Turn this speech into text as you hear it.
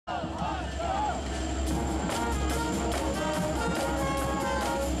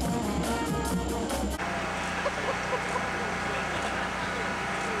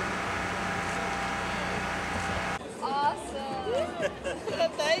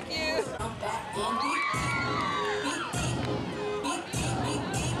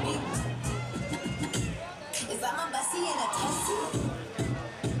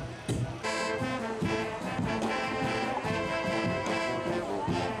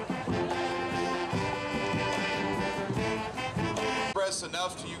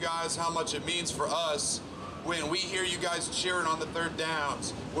enough to you guys how much it means for us when we hear you guys cheering on the third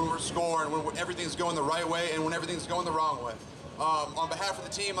downs, when we're scoring, when everything's going the right way, and when everything's going the wrong way. On behalf of the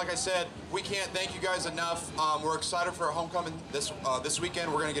team, like I said, we can't thank you guys enough. We're excited for our homecoming this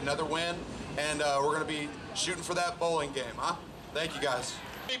weekend. We're going to get another win, and we're going to be shooting for that bowling game, huh? Thank you, guys.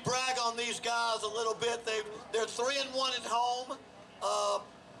 Let me brag on these guys a little bit. They're 3-1 at home.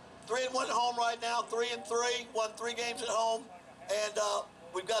 3-1 at home right now, 3-3, won 3 games at home. And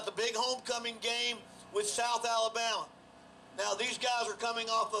we've got the big homecoming game with South Alabama. Now, these guys are coming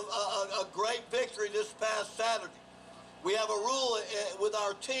off of a great victory this past Saturday. We have a rule with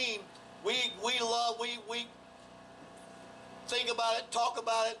our team. We think about it, talk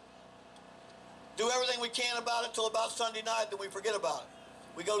about it, do everything we can about it till about Sunday night, then we forget about it.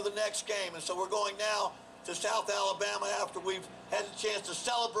 We go to the next game, and so we're going now to South Alabama after we've had a chance to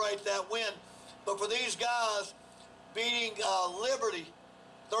celebrate that win. But for these guys, beating Liberty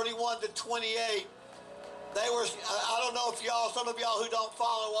 31-28, they were, I don't know if y'all, some of y'all who don't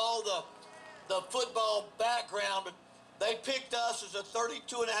follow all the football background, but they picked us as a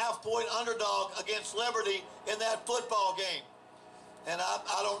 32.5-point underdog against Liberty in that football game. And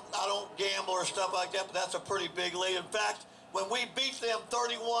I don't gamble or stuff like that, but that's a pretty big lead. In fact, when we beat them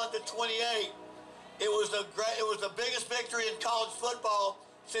 31-28, it was the biggest victory in college football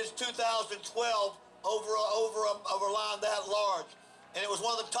since 2012 over a line that large. And it was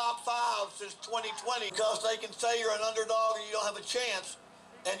one of the top 5 since 2020 because they can say you're an underdog and you don't have a chance,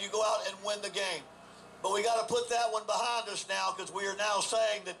 and you go out and win the game. But we got to put that one behind us now because we are now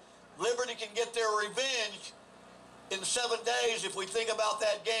saying that Liberty can get their revenge in 7 days if we think about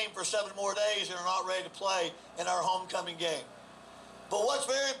that game for 7 more days and are not ready to play in our homecoming game. But what's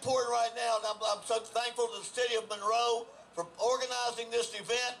very important right now, and I'm so thankful to the city of Monroe for organizing this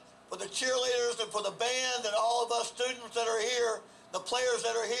event, for the cheerleaders and for the band and all of us students that are here, the players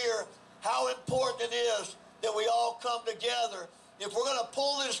that are here, how important it is that we all come together. If we're going to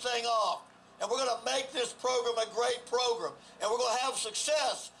pull this thing off, and we're going to make this program a great program, and we're going to have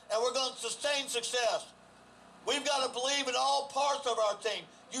success, and we're going to sustain success, we've got to believe in all parts of our team.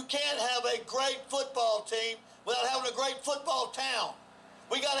 You can't have a great football team without having a great football town.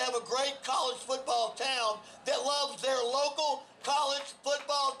 We got to have a great college football town that loves their local college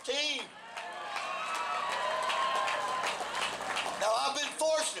football team. Now, I've been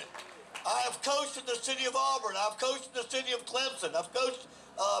fortunate. I have coached in the city of Auburn. I've coached in the city of Clemson. I've coached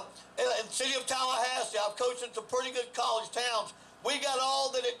in the city of Tallahassee. I've coached in some pretty good college towns. We got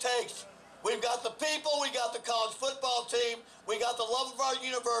all that it takes. We've got the people. We got the college football team. We got the love of our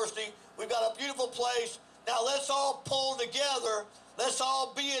university. We've got a beautiful place. Now, let's all pull together. Let's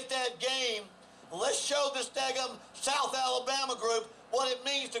all be at that game. Let's show this daggum South Alabama group what it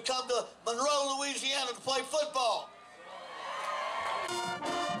means to come to Monroe, Louisiana to play football.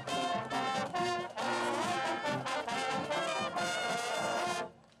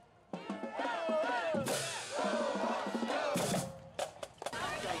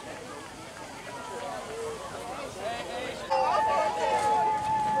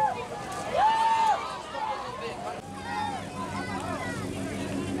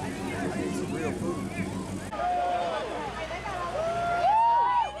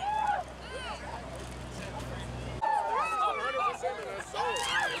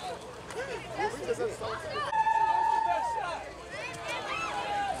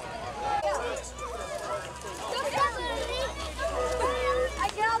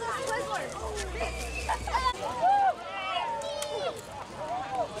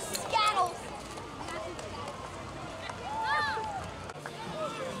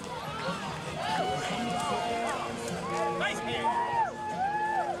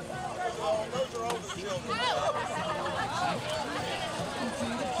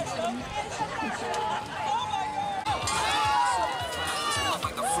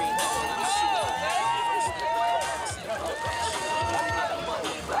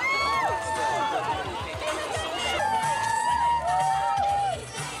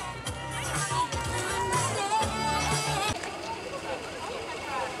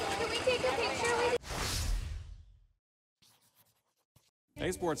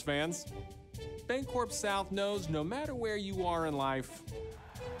 Hey sports fans, Bancorp South knows no matter where you are in life,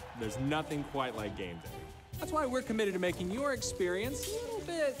 there's nothing quite like game day. That's why we're committed to making your experience a little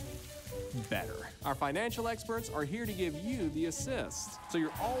bit better. Our financial experts are here to give you the assist, so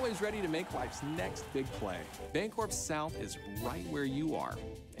you're always ready to make life's next big play. Bancorp South is right where you are,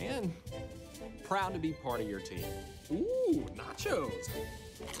 and proud to be part of your team. Ooh, nachos.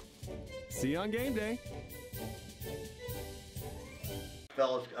 See you on game day.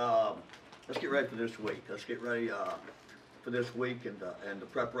 Fellas, let's get ready for this week. Let's get ready. for this week and the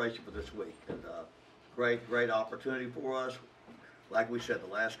preparation for this week. And great opportunity for us. Like we said, the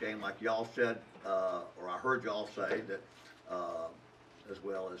last game, like y'all said, or I heard y'all say that, as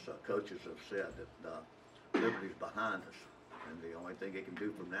well as coaches have said, that Liberty's behind us. And the only thing it can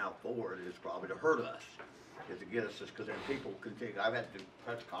do from now forward is probably to hurt us, is to get us this, because then people continue. I've had to do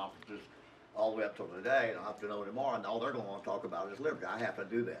press conferences all the way up till today, and I'll have to know tomorrow, and all they're going to want to talk about is Liberty. I have to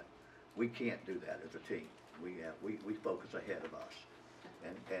do that. We can't do that as a team. We focus ahead of us,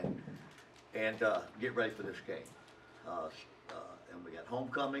 and get ready for this game. And we got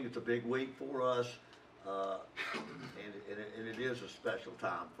homecoming. It's a big week for us, and it is a special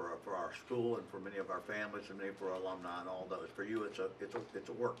time for our school and for many of our families and many for our alumni and all those. For you, it's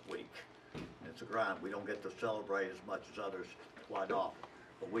a work week. It's a grind. We don't get to celebrate as much as others quite often.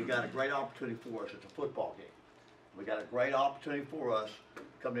 But we got a great opportunity for us. It's a football game. We got a great opportunity for us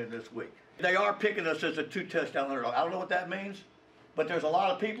coming in this week. They are picking us as a 2-touchdown underdog. I don't know what that means, but there's a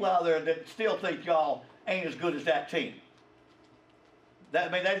lot of people out there that still think y'all ain't as good as that team.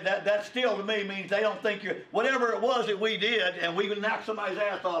 That still to me means they don't think you're, whatever it was that we did and we would knock somebody's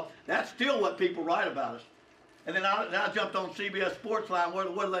ass off, that's still what people write about us. And then I jumped on CBS Sportsline.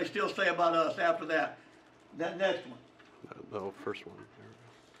 What do they still say about us after that? That next one. No, first one.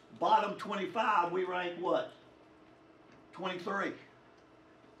 Bottom 25, we rank what? 23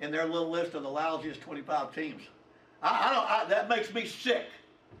 in their little list of the lousiest 25 teams. That makes me sick.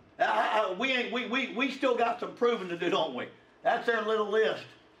 We still got some proving to do, don't we? That's their little list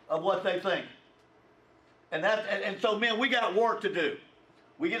of what they think. And so, man, we got work to do.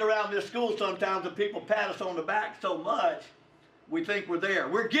 We get around this school sometimes and people pat us on the back so much, we think we're there.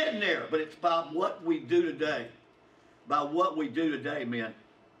 We're getting there, but it's about what we do today. About what we do today, men.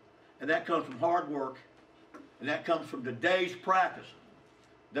 And that comes from hard work, and that comes from today's practice.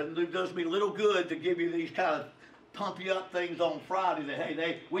 It does me little good to give you these kind of pump you up things on Friday that,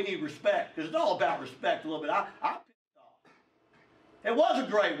 hey, we need respect. Because it's all about respect a little bit. I pissed off. It was a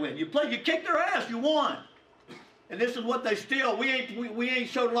great win. You kicked their ass, you won. And this is what they still, we ain't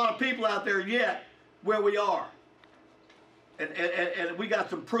showed a lot of people out there yet where we are. And we got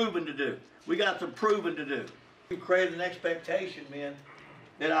some proving to do. We got some proving to do. You created an expectation, man,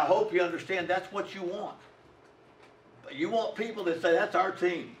 that I hope you understand that's what you want. You want people that say, that's our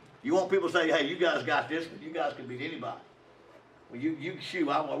team. You want people to say, hey, you guys got this one. You guys can beat anybody. Well, shoot,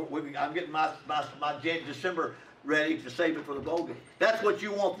 I'm getting my December ready to save it for the bowl game. That's what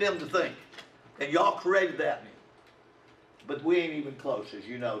you want them to think. And y'all created that, man. But we ain't even close, as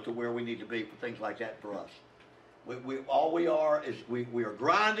you know, to where we need to be for things like that for us. All we are is we are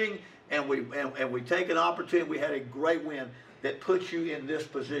grinding, and we take an opportunity. We had a great win that puts you in this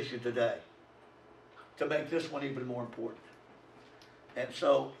position today to make this one even more important. And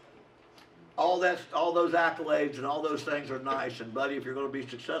so all those accolades and all those things are nice. And buddy, if you're going to be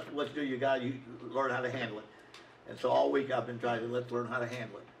successful, let's do. You learn how to handle it. And so all week I've been trying to let's learn how to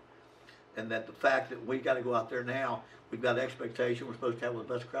handle it. And that the fact that we got to go out there now, we've got expectation. We're supposed to have one of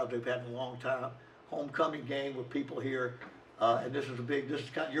the best crowds we've had in a long time. Homecoming game with people here, and this is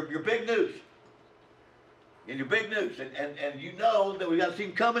kind of your big news. And your big news, and you know that we got a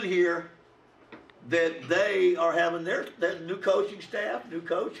team coming here that they are having their new coaching staff, new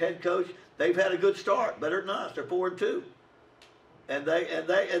coach, head coach. They've had a good start, better than us. They're 4-2, and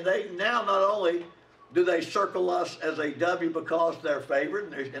they now not only do they circle us as a W because they're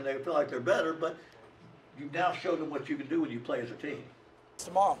favored and they feel like they're better, but you've now showed them what you can do when you play as a team.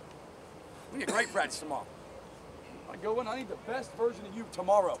 Tomorrow, we need a great practice tomorrow. I go in, I need the best version of you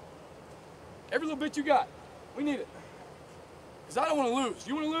tomorrow. Every little bit you got. We need it. Because I don't want to lose.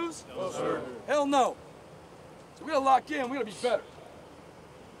 You want to lose? No, sir. Hell no. So we got to lock in. We got to be better.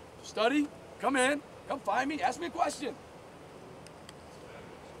 Study. Come in. Come find me. Ask me a question.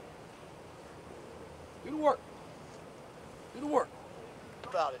 Do the work. Do the work.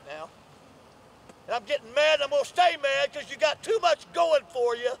 About it now. And I'm getting mad. I'm going to stay mad because you got too much going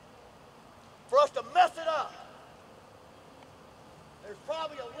for you for us to mess it up. There's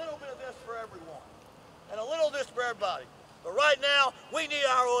probably a little bit of this for everyone. And a little of this for everybody. But right now, we need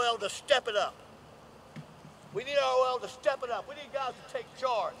our OL to step it up. We need our OL to step it up. We need guys to take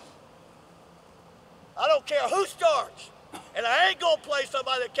charge. I don't care who starts. And I ain't going to play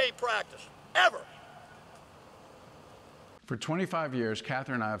somebody that can't practice. Ever. For 25 years,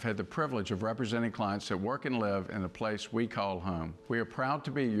 Catherine and I have had the privilege of representing clients that work and live in a place we call home. We are proud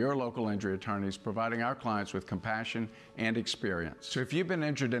to be your local injury attorneys, providing our clients with compassion and experience. So if you've been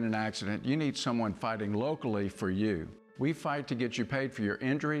injured in an accident, you need someone fighting locally for you. We fight to get you paid for your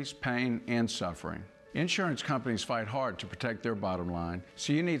injuries, pain, and suffering. Insurance companies fight hard to protect their bottom line,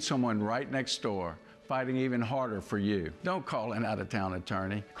 so you need someone right next door fighting even harder for you. Don't call an out-of-town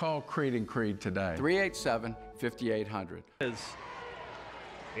attorney. Call Creed and Creed today. 387-5800.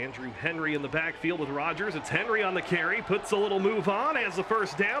 Andrew Henry in the backfield with Rogers. It's Henry on the carry, puts a little move on, has the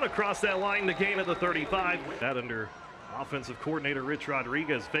first down across that line to gain at the 35. That under offensive coordinator Rich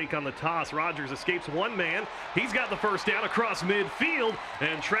Rodriguez. Fake on the toss. Rogers escapes one man. He's got the first down across midfield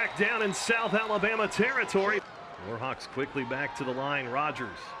and tracked down in South Alabama territory. Warhawks quickly back to the line.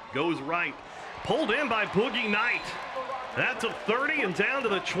 Rogers goes right. Pulled in by Boogie Knight. That's a 30 and down to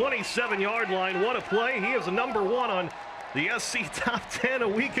the 27-yard line. What a play. He is a number 1 on the SC top 10 a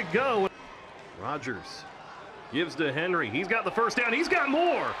week ago. Rogers gives to Henry. He's got the first down. He's got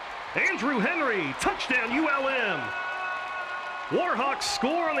more. Andrew Henry, touchdown ULM. Warhawks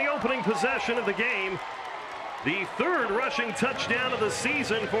score on the opening possession of the game. The 3rd rushing touchdown of the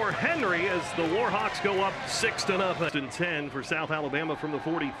season for Henry as the Warhawks go up 6-0. And 10 for South Alabama from the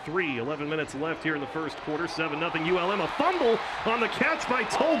 43. 11 minutes left here in the first quarter. 7-0 ULM. A fumble on the catch by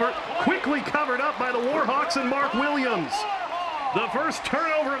Tolbert. Quickly covered up by the Warhawks and Mark Williams. The first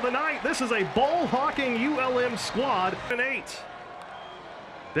turnover of the night. This is a ball-hawking ULM squad. 8.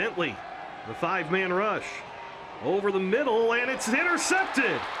 Bentley, the 5-man rush. Over the middle, and it's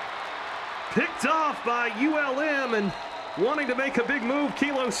intercepted. Picked off by ULM, and wanting to make a big move,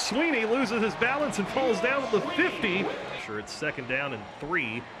 Kilo Sweeney loses his balance and falls down at the 50. Sure, it's 2nd down and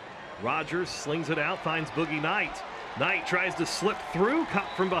 3. Rogers slings it out, finds Boogie Knight. Knight tries to slip through,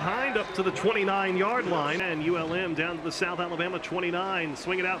 caught from behind up to the 29-yard line. And ULM down to the South Alabama 29.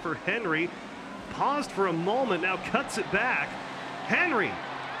 Swing it out for Henry. Paused for a moment, now cuts it back. Henry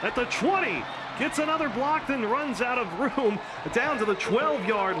at the 20. Gets another block, then runs out of room down to the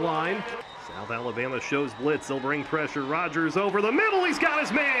 12-yard line. South Alabama shows blitz. They'll bring pressure. Rogers over the middle. He's got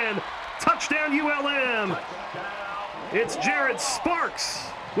his man. Touchdown ULM. It's Jared Sparks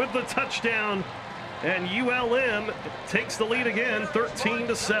with the touchdown. And ULM takes the lead again,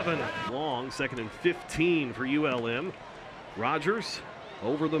 13-7. Long, 2nd and 15 for ULM. Rogers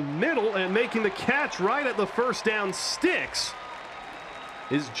over the middle and making the catch right at the first down sticks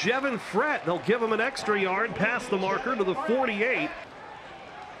is Jevin Frett. They'll give him an extra yard past the marker to the 48.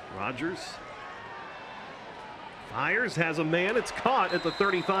 Rogers fires, has a man. It's caught at the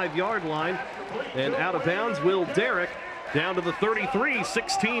 35-yard line. And out of bounds, Will Derrick down to the 33.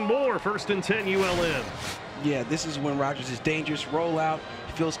 16 more. 1st and 10 ULM. Yeah, this is when Rogers is dangerous. Roll out,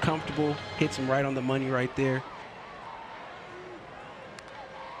 feels comfortable, hits him right on the money right there.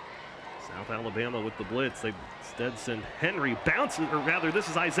 South Alabama with the blitz. They instead send Henry bounces, or rather this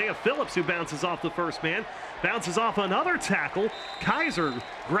is Isaiah Phillips who bounces off the first man. Bounces off another tackle. Kaiser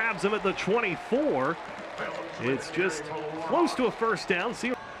grabs him at the 24. It's just close to a first down.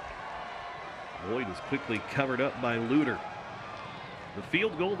 See, Lloyd is quickly covered up by Luter. The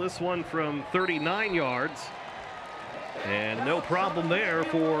field goal, this one from 39 yards. And no problem there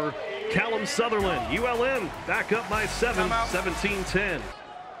for Callum Sutherland. ULM back up by 7, 17-10.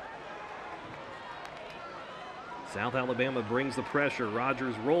 South Alabama brings the pressure.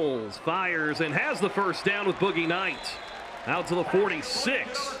 Rogers rolls, fires, and has the first down with Boogie Knight. Out to the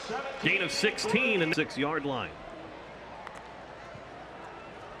 46. Gain of 16 and 6-yard line.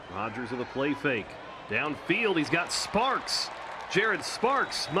 Rogers with a play fake. Downfield, he's got Sparks. Jared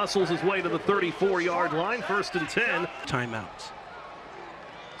Sparks muscles his way to the 34-yard line. 1st and 10. Timeouts.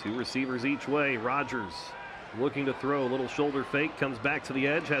 2 receivers each way. Rogers looking to throw, a little shoulder fake, comes back to the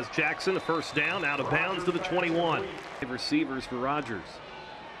edge, has Jackson, a first down, out of bounds to the 21. Receivers for Rogers.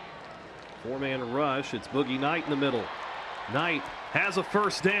 4-man rush, it's Boogie Knight in the middle. Knight has a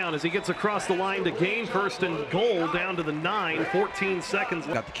first down as he gets across the line to gain 1st and goal down to the 9, 14 seconds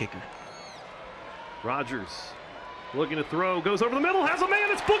left. Got the kicker. Rogers looking to throw, goes over the middle, has a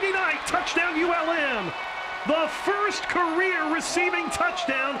man, it's Boogie Knight, touchdown ULM. The first career receiving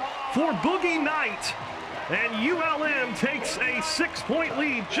touchdown for Boogie Knight. And ULM takes a 6-point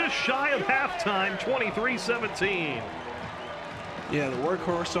lead just shy of halftime, 23-17. Yeah, the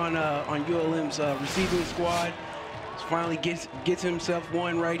workhorse on ULM's receiving squad finally gets himself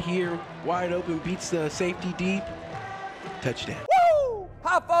one right here, wide open, beats the safety deep, touchdown. Woo!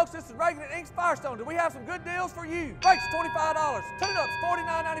 Hi folks, this is Reagan at Inks Firestone. Do we have some good deals for you? Brakes $25, tune-ups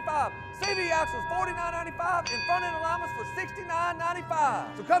 $49.95, CV axles $49.95, and front-end alignments for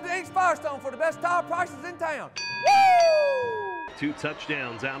 $69.95. So come to Inks Firestone for the best tire prices in town. Woo! 2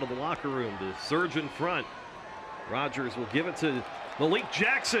 touchdowns out of the locker room to surge in front. Rogers will give it to Malik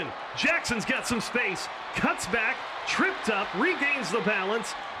Jackson. Jackson's got some space, cuts back, tripped up, regains the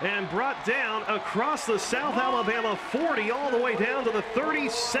balance, and brought down across the South Alabama 40 all the way down to the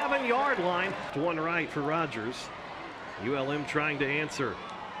 37-yard line. One right for Rogers. ULM trying to answer.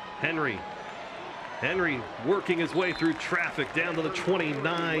 Henry Henry working his way through traffic down to the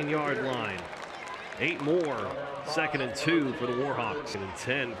 29-yard line. 8 more. 2nd and 2 for the Warhawks. 2nd and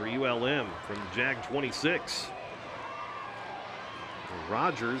 10 for ULM from the Jag 26.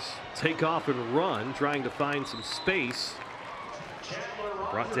 Rogers take off and run, trying to find some space.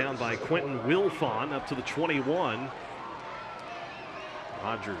 Brought down by Quentin Wilfon up to the 21.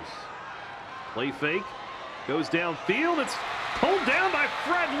 Rogers, play fake, goes downfield. It's pulled down by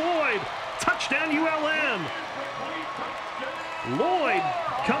Fred Lloyd. Touchdown ULM. Lloyd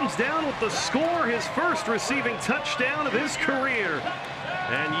comes down with the score, his first receiving touchdown of his career.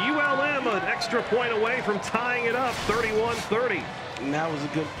 And ULM an extra point away from tying it up, 31-30. And that was a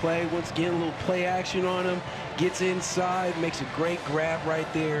good play. Once again, a little play action on him. Gets inside, makes a great grab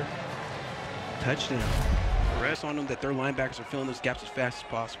right there. Touchdown. Rest on them that their linebackers are filling those gaps as fast as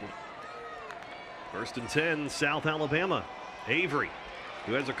possible. 1st and 10, South Alabama. Avery,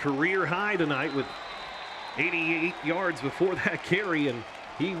 who has a career high tonight with 88 yards before that carry, and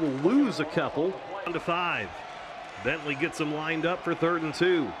he will lose a couple. 1-5. Bentley gets him lined up for 3rd and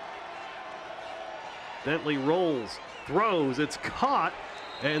 2. Bentley rolls, throws, it's caught,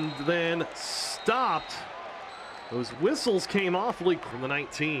 and then stopped. Those whistles came awfully from the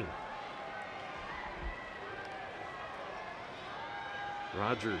 19.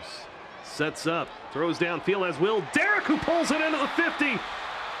 Rogers sets up, throws downfield as Will Derrick, who pulls it into the 50.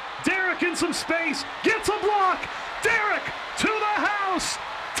 Derrick in some space, gets a block. Derrick to the house.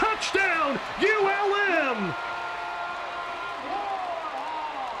 Touchdown, ULM.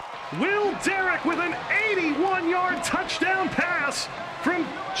 Will Derrick with an 81-yard touchdown pass from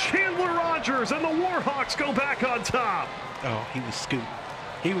Chandler Rogers, and the Warhawks go back on top. Oh, he was scooting.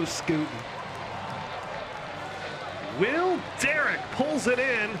 He was scooting. Will Derrick pulls it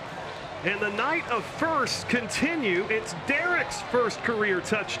in, and the night of firsts continue. It's Derrick's first career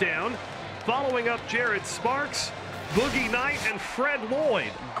touchdown, following up Jared Sparks, Boogie Knight, and Fred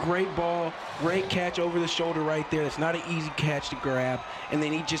Lloyd. Great ball, great catch over the shoulder right there. It's not an easy catch to grab, and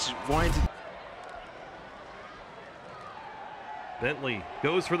then he just winds it. Bentley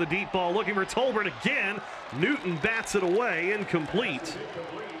goes for the deep ball, looking for Tolbert again. Newton bats it away, incomplete,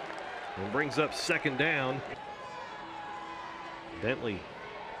 and brings up 2nd down. Bentley,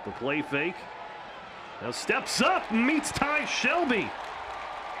 the play fake, now steps up, meets Ty Shelby.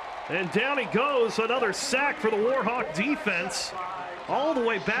 And down he goes, another sack for the Warhawk defense. All the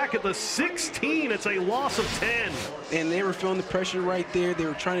way back at the 16, it's a loss of 10. And they were feeling the pressure right there. They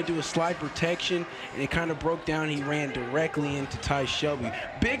were trying to do a slide protection, and it kind of broke down. He ran directly into Ty Shelby.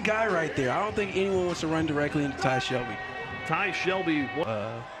 Big guy right there. I don't think anyone wants to run directly into Ty Shelby. Ty Shelby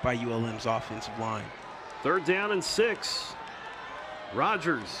by ULM's offensive line. 3rd down and 6.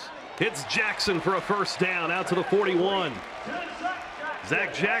 Rogers hits Jackson for a 1st down out to the 41.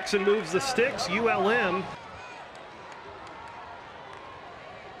 Zach Jackson moves the sticks. ULM.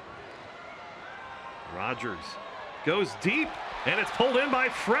 Rogers goes deep, and it's pulled in by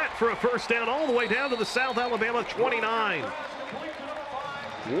Frett for a 1st down all the way down to the South Alabama 29.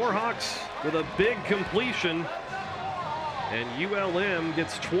 Warhawks with a big completion, and ULM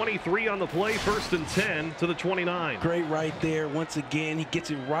gets 23 on the play, 1st and 10 to the 29. Great right there. Once again, he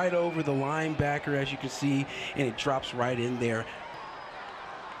gets it right over the linebacker, as you can see, and it drops right in there.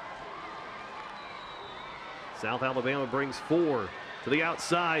 South Alabama brings 4 to the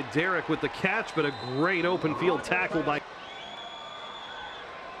outside. Derrick with the catch, but a great open field tackle by.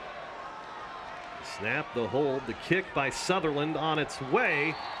 Snap, the hold, the kick by Sutherland on its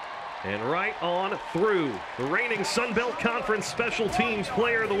way, and right on through. The reigning Sun Belt Conference Special Teams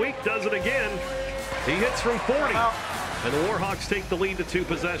Player of the Week does it again. He hits from 40, and the Warhawks take the lead to 2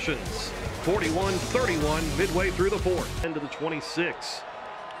 possessions. 41-31 midway through the 4th. End of the 26.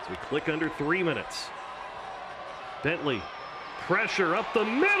 As we click under 3 minutes. Bentley, pressure up the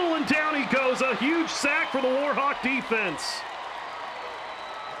middle, and down he goes. A huge sack for the Warhawk defense.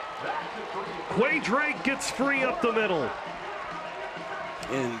 Quay Drake gets free up the middle.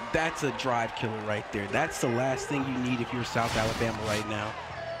 And that's a drive killer right there. That's the last thing you need if you're South Alabama right now.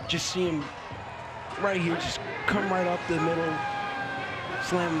 Just see him right here, just come right up the middle,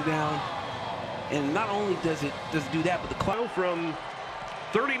 slam him down. And not only does it do that, but the clock from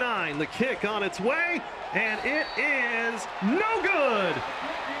 39, the kick on its way, and it is no good.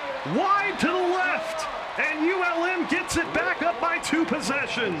 Wide to the left, and ULM gets it back up by 2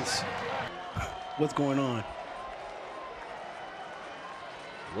 possessions. What's going on?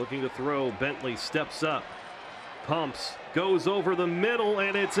 Looking to throw, Bentley steps up, pumps, goes over the middle,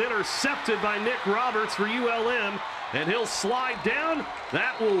 and it's intercepted by Nick Roberts for ULM, and he'll slide down.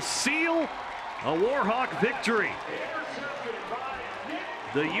 That will seal a Warhawk victory.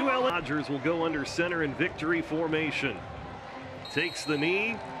 The ULM Rodgers will go under center in victory formation. Takes the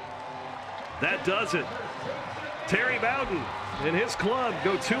knee. That does it. Terry Bowden and his club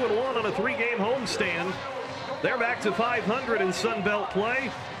go 2-1 on a 3-game homestand. They're back to 500 in Sun Belt play,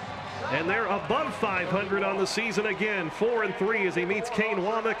 and they're above 500 on the season again. 4-3 as he meets Kane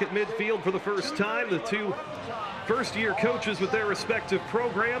Womack at midfield for the first time. The two first-year coaches with their respective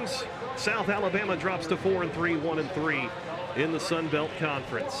programs. South Alabama drops to 4-3, 1-3 in the Sun Belt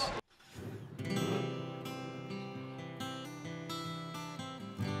Conference.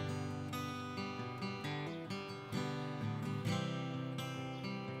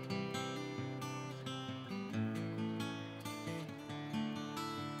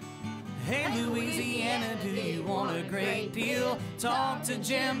 Hey Louisiana, do you want a great deal? Talk to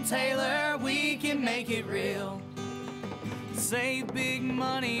Jim Taylor, we can make it real. Save big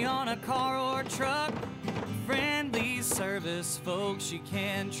money on a car or truck. Friendly service, folks you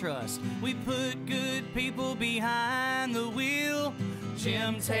can trust. We put good people behind the wheel.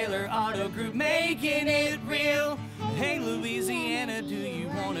 Jim Taylor Auto Group, making it real. Hey Louisiana, do you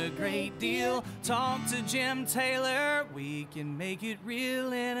want a great deal? Talk to Jim Taylor, we can make it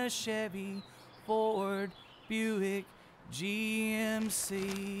real in a Chevy, Ford, Buick,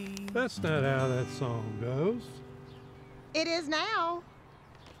 GMC. That's not how that song goes. It is now.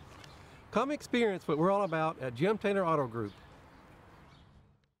 Come experience what we're all about at Jim Taylor Auto Group.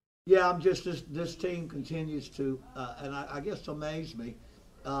 Yeah, I'm just this team continues to, and I guess amaze me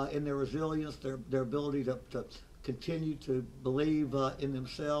in their resilience, their ability to continue to believe in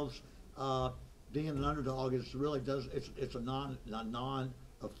themselves. Being an underdog is really does it's a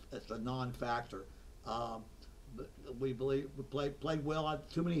non-factor. But we believe we played well.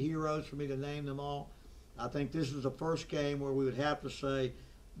 Too many heroes for me to name them all. I think this is the first game where we would have to say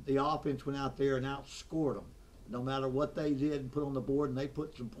the offense went out there and outscored them. No matter what they did and put on the board, and they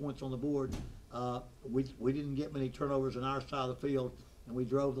put some points on the board, we didn't get many turnovers on our side of the field, and we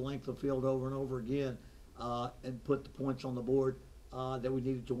drove the length of the field over and over again and put the points on the board that we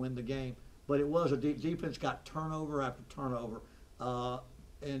needed to win the game. But it was a defense got turnover after turnover, and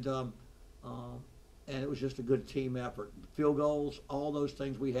it was just a good team effort. Field goals, all those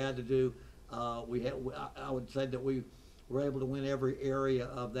things we had to do. I would say that we were able to win every area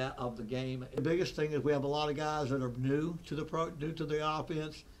of the game. The biggest thing is we have a lot of guys that are new to the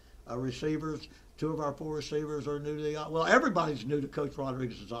offense. Receivers, 2 of our 4 receivers are new to the well. Everybody's new to Coach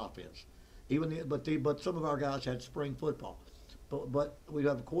Rodriguez's offense. But some of our guys had spring football. But we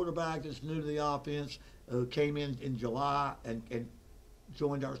have a quarterback that's new to the offense who came in July and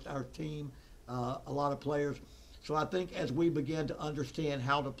joined our team. A lot of players. So I think as we begin to understand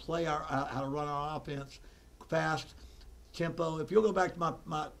how to play how to run our offense, fast, tempo. If you'll go back to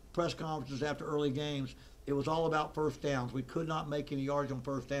my press conferences after early games, it was all about first downs. We could not make any yards on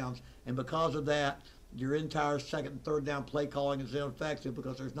first downs, and because of that, your entire second and third down play calling is ineffective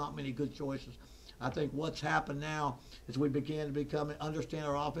because there's not many good choices. I think what's happened now is we begin to understand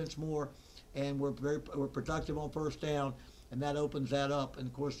our offense more, and we're productive on first down, and that opens that up. And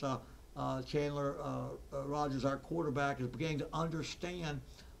of course, Chandler Rogers, our quarterback, is beginning to understand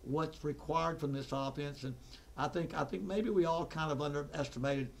what's required from this offense, and I think maybe we all kind of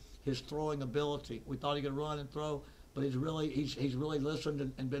underestimated his throwing ability. We thought he could run and throw, but he's really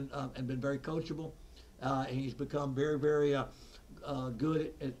listened and been very coachable, and he's become very good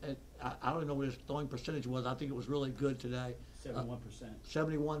at I don't know what his throwing percentage was. I think it was really good today. 71%.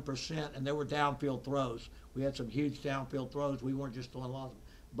 71%, and there were downfield throws. We had some huge downfield throws. We weren't just throwing a lot of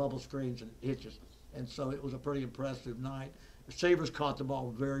bubble screens and hitches, and so it was a pretty impressive night. Receivers caught the ball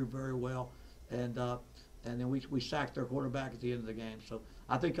very well, and then we sacked their quarterback at the end of the game. So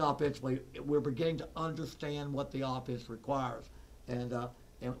I think offensively we're beginning to understand what the offense requires, and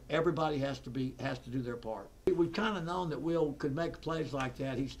everybody has to do their part. We've kind of known that Will could make plays like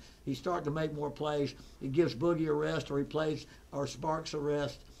that. He's starting to make more plays. He gives Boogie a rest, or he plays or Sparks a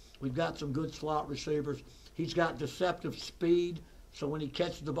rest. We've got some good slot receivers. He's got deceptive speed. So when he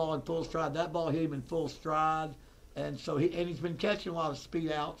catches the ball in full stride, that ball hit him in full stride, and so he's been catching a lot of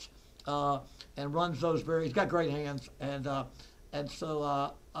speed outs and runs those he's got great hands, and so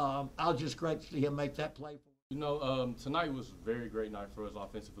I was just great to see him make that play. You know, tonight was a very great night for us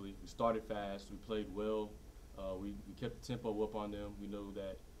offensively. We started fast, we played well, we kept the tempo up on them. We knew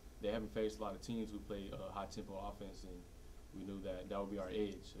that they haven't faced a lot of teams who play high tempo offense, and we knew that would be our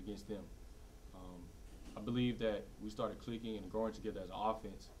edge against them. I believe that we started clicking and growing together as an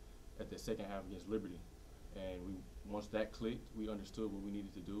offense at the second half against Liberty. And once that clicked, we understood what we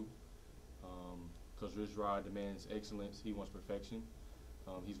needed to do. Because Rich Rod demands excellence, he wants perfection.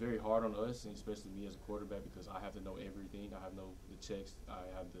 He's very hard on us, and especially me as a quarterback, because I have to know everything. I have to know the checks. I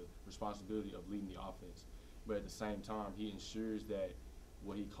have the responsibility of leading the offense. But at the same time, he ensures that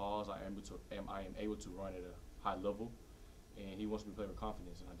what he calls, I am able to run at a high level, and he wants me to play with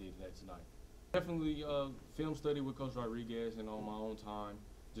confidence, and I did that tonight. Definitely film study with Coach Rodriguez and on my own time,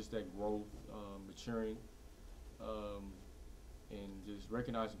 just that growth, maturing, and just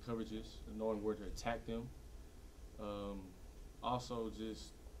recognizing coverages, knowing where to attack them. Also,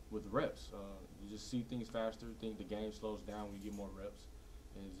 just with reps, you just see things faster. Think the game slows down when you get more reps,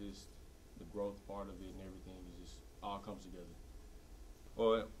 and it's just the growth part of it and everything. It just all comes together.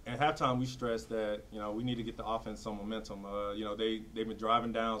 Well, at halftime, we stressed that we need to get the offense some momentum. They've been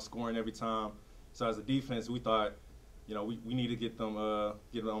driving down, scoring every time. So as a defense, we thought, we need to get them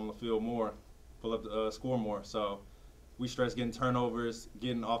on the field more, pull up the score more. So we stressed getting turnovers,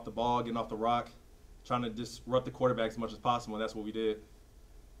 getting off the ball, getting off the rock, trying to disrupt the quarterback as much as possible, and that's what we did.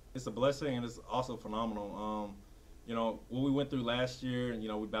 It's a blessing, and it's also phenomenal. What we went through last year,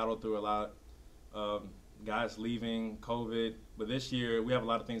 we battled through a lot of guys leaving, COVID, but this year we have a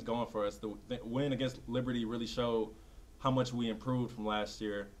lot of things going for us. The win against Liberty really showed how much we improved from last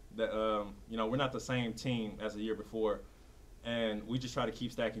year. That we're not the same team as the year before, and we just try to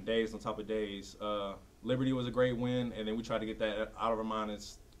keep stacking days on top of days. Liberty was a great win, and then we try to get that out of our mind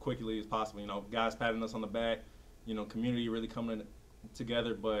as quickly as possible. Guys patting us on the back, community really coming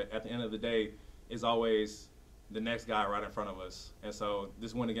together, but at the end of the day, it's always the next guy right in front of us. And so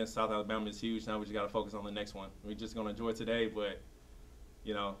this win against South Alabama is huge. Now we just got to focus on the next one. We're just going to enjoy today, but,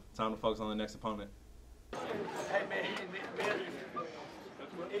 time to focus on the next opponent. Hey, man.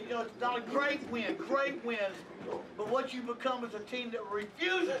 It's not a great win, but what you become is a team that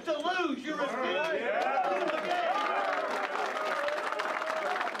refuses to lose. You're refusing.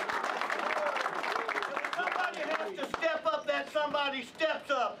 Somebody has to step up. That somebody steps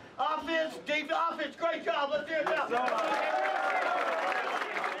up. Offense, defense, offense, great job. Let's hear it now.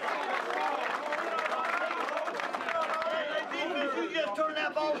 Defense, you just turn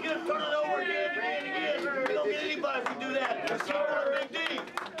that ball, you just turn it over again and again. You don't get anybody if you do that.